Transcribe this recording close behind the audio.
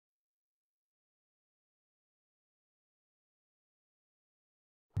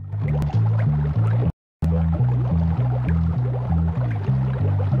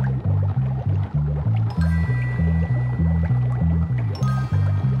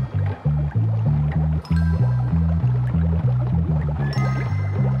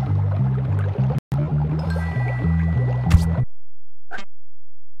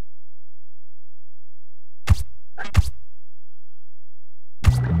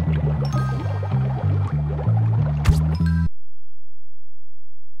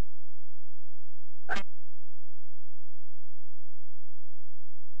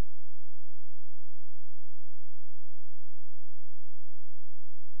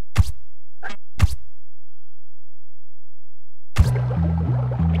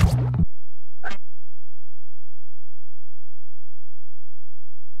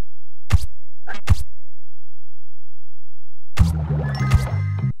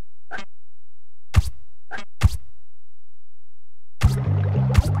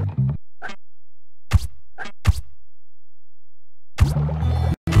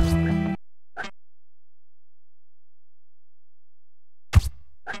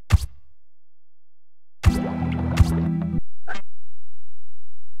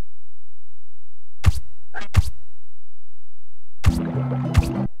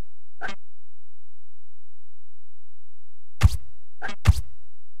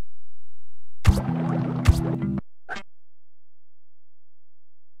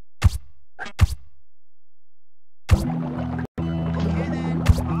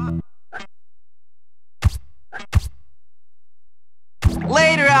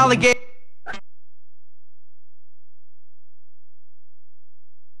Later, alligator.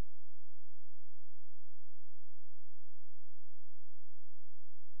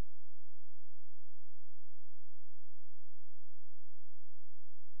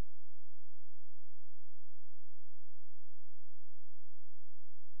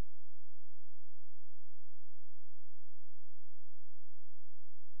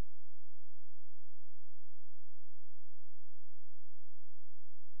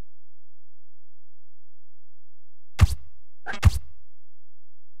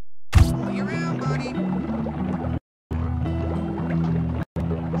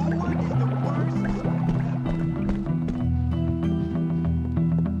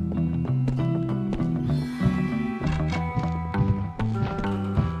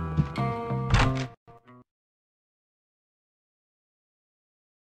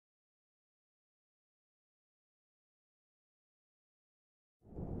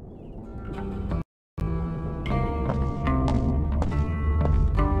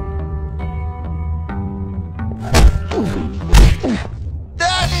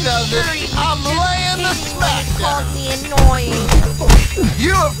 I'm laying the smack down. Called me annoying.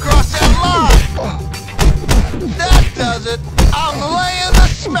 You have crossed that line. That does it. I'm laying the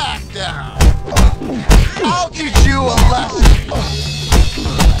smack down. I'll teach you a lesson.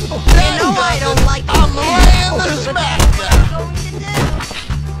 You know I don't like it. I'm laying the smack down.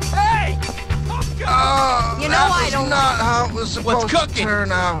 Hey! You know I don't. Not how it was supposed to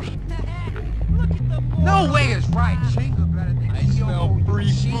turn out. No way is right. I smell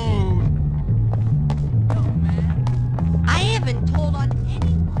free food. I haven't told on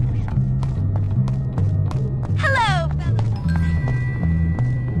anyone. Hello,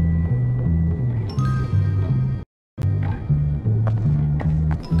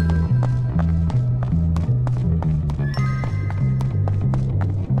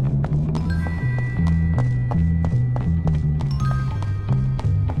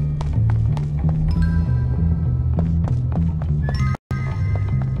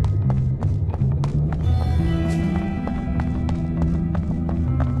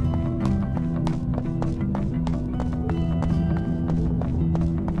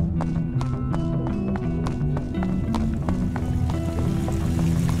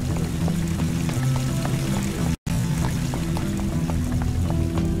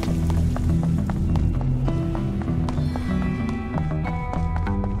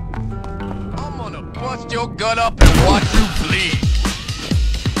 Bust your gut up and watch you bleed.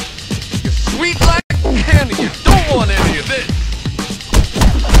 You're sweet like candy. You don't want any of this.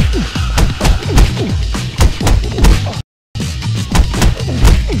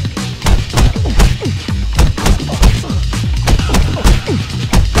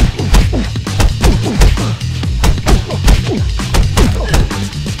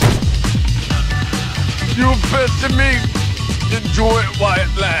 You bet to me. Enjoy it while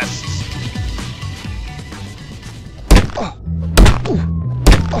it lasts.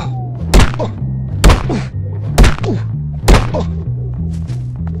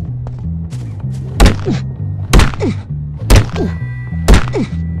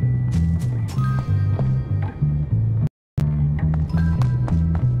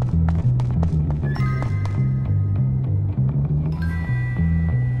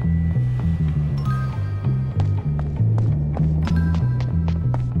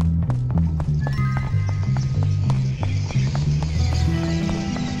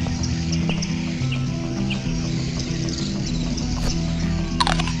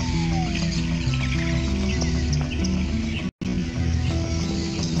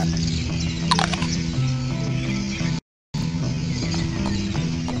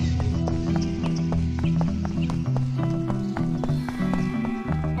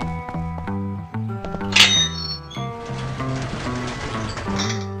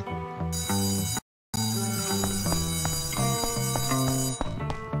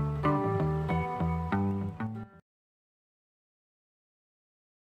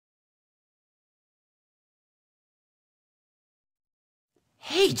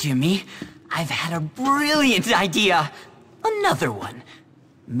 Hey, Jimmy. I've had a brilliant idea. Another one.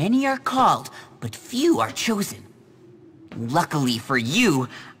 Many are called, but few are chosen. Luckily for you,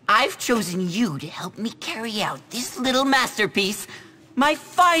 I've chosen you to help me carry out this little masterpiece. My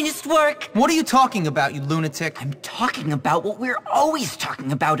finest work! What are you talking about, you lunatic? I'm talking about what we're always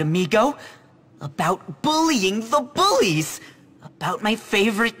talking about, amigo. About bullying the bullies. About my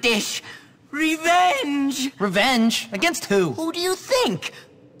favorite dish. Revenge! Revenge? Against who? Who do you think?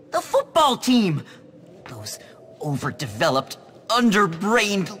 The football team. Those overdeveloped,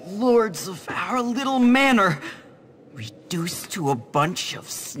 underbrained lords of our little manor. reduced to a bunch of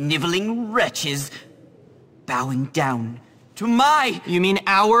sniveling wretches, bowing down to my... You mean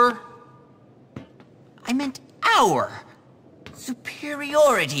our? I meant our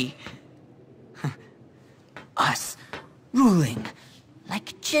superiority. Us ruling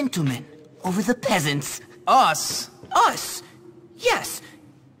like gentlemen over the peasants. Us? Us? Yes.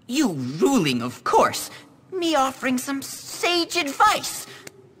 You ruling, of course. Me offering some sage advice.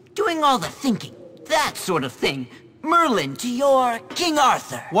 Doing all the thinking. That sort of thing. Merlin to your King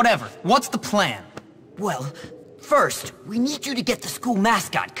Arthur. Whatever. What's the plan? Well, first, we need you to get the school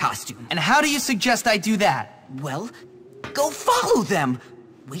mascot costume. And how do you suggest I do that? Well, go follow them.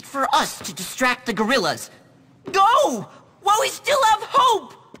 Wait for us to distract the gorillas. Go! While we still have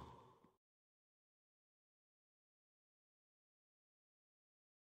hope!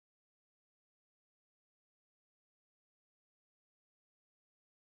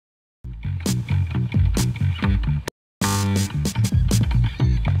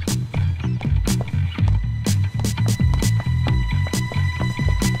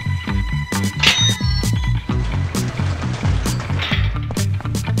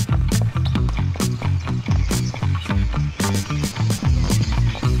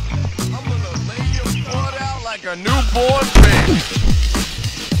 A newborn baby.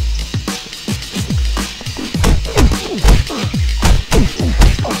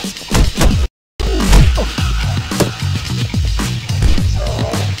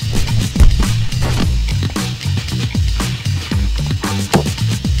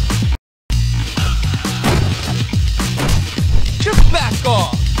 Just back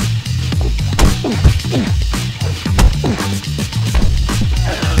off.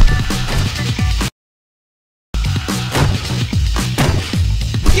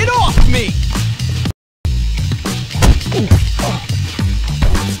 Get off me!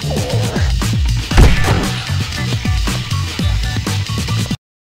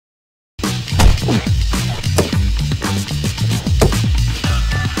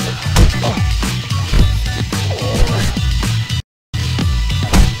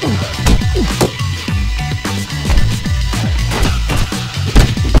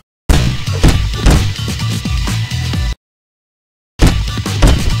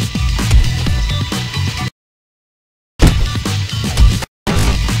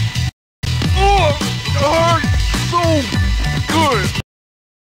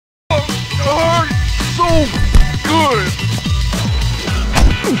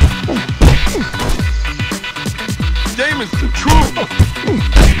 Damon's the truth.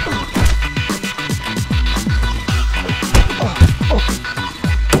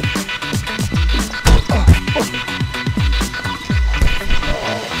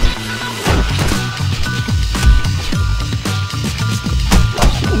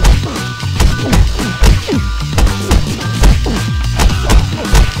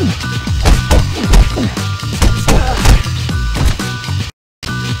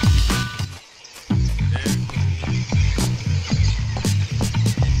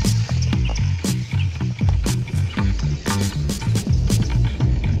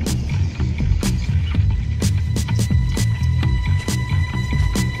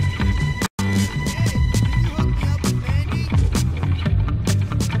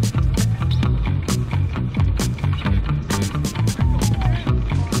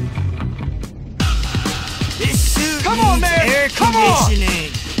 Come on!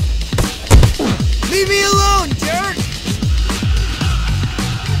 Leave me alone, Dirk!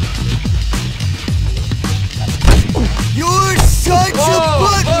 You're such a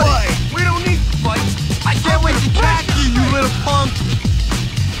buttwipe! We don't need to fight. I can't wait to catch you, you little punk!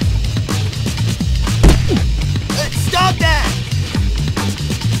 Stop that!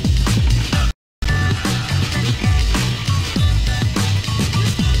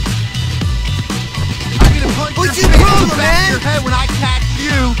 What's your problem, man? Your head when I catch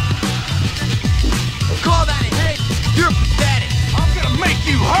you. Call that a hit. You're pathetic. I'm gonna make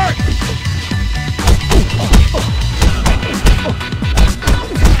you hurt.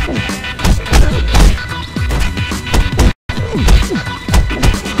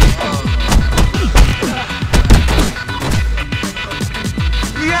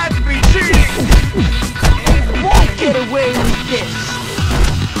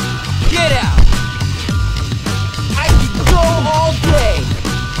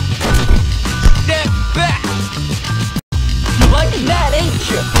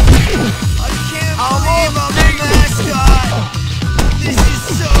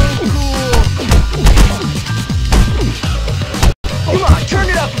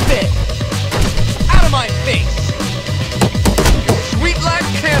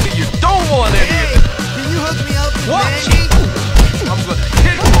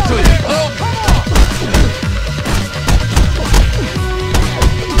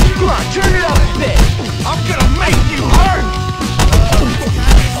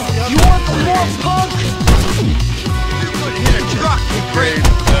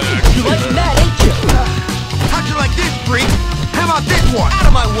 one. Out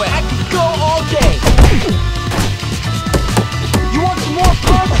of my way! I could go all day! You want some more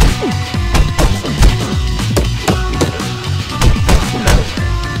fun?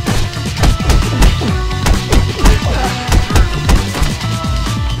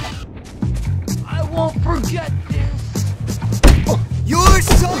 I won't forget this. You're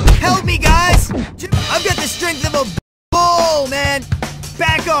so... Help me, guys! I've got the strength of a bull, man!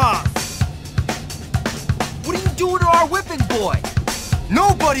 Back off! What are you doing to our whipping boy?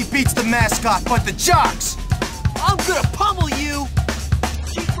 Nobody beats the mascot but the jocks. I'm gonna pummel you!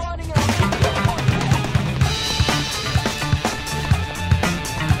 Keep running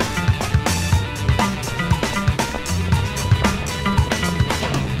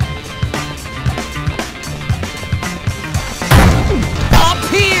Up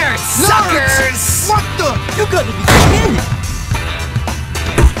here, suckers! What the? You gotta be kidding!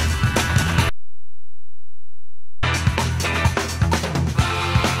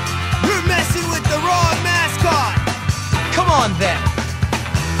 You're messing with the wrong mascot! Come on then!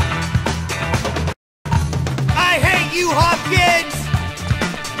 I hate you, Hopkins!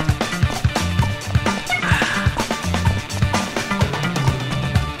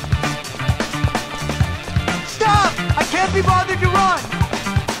 Stop! I can't be bothered to run!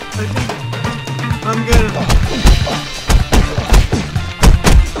 I think I'm gonna...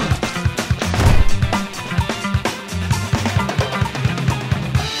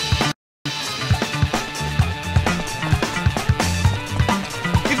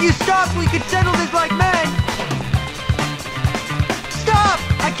 If you stop, we could settle this like men! Stop!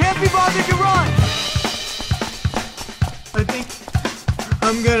 I can't be bothered to run! I think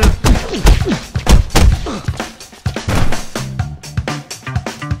I'm gonna...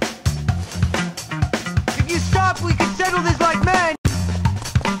 If you stop, we could settle this like men!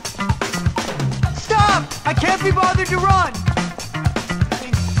 Stop! I can't be bothered to run!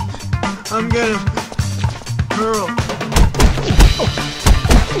 I'm gonna... hurl.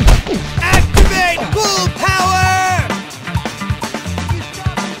 Activate full power!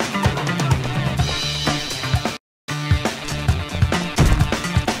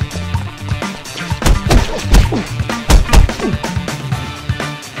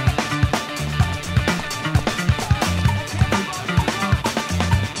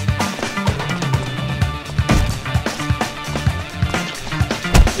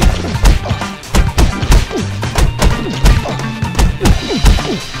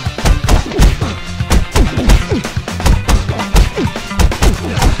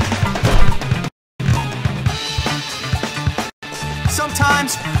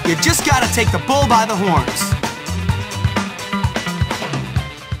 Sometimes you just gotta take the bull by the horns.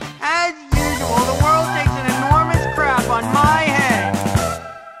 As usual, the world takes an enormous crap on my head.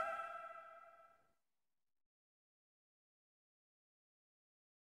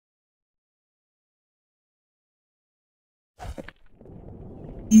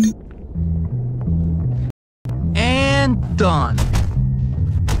 And done.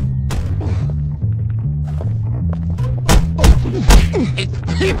 It's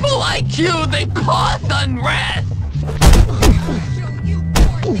people like you that cause unrest!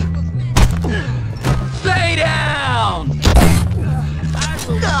 Stay down!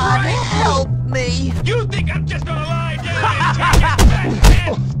 God help me! You think I'm just gonna lie down and take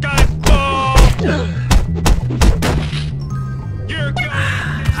it back, skyfall? You're going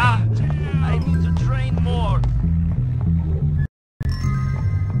I need to train more.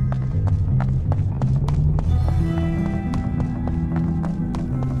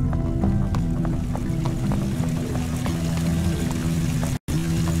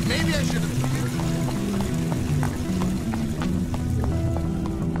 Maybe I should have...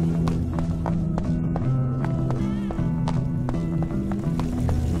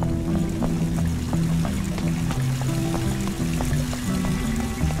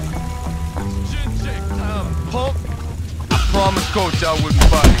 Punk, I promised Coach I wouldn't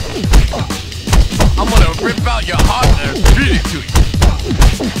fight. I'm gonna rip out your heart and feed it to you.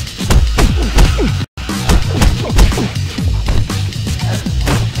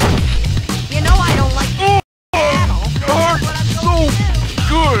 You know I don't like battle. Hurt so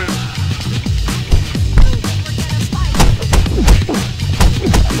good.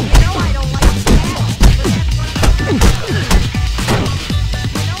 You know I don't like battle.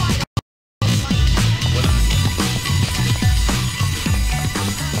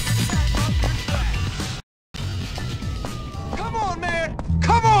 Come on, man!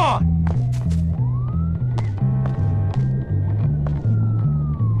 Come on!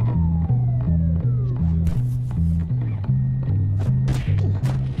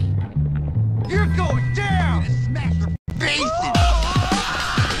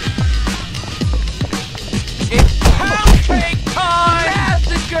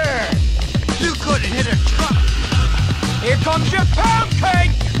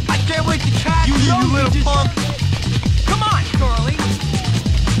 punk! Come on, Charlie!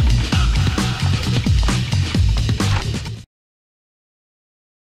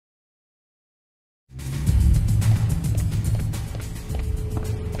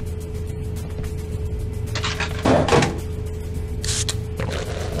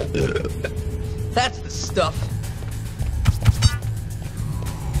 That's the stuff.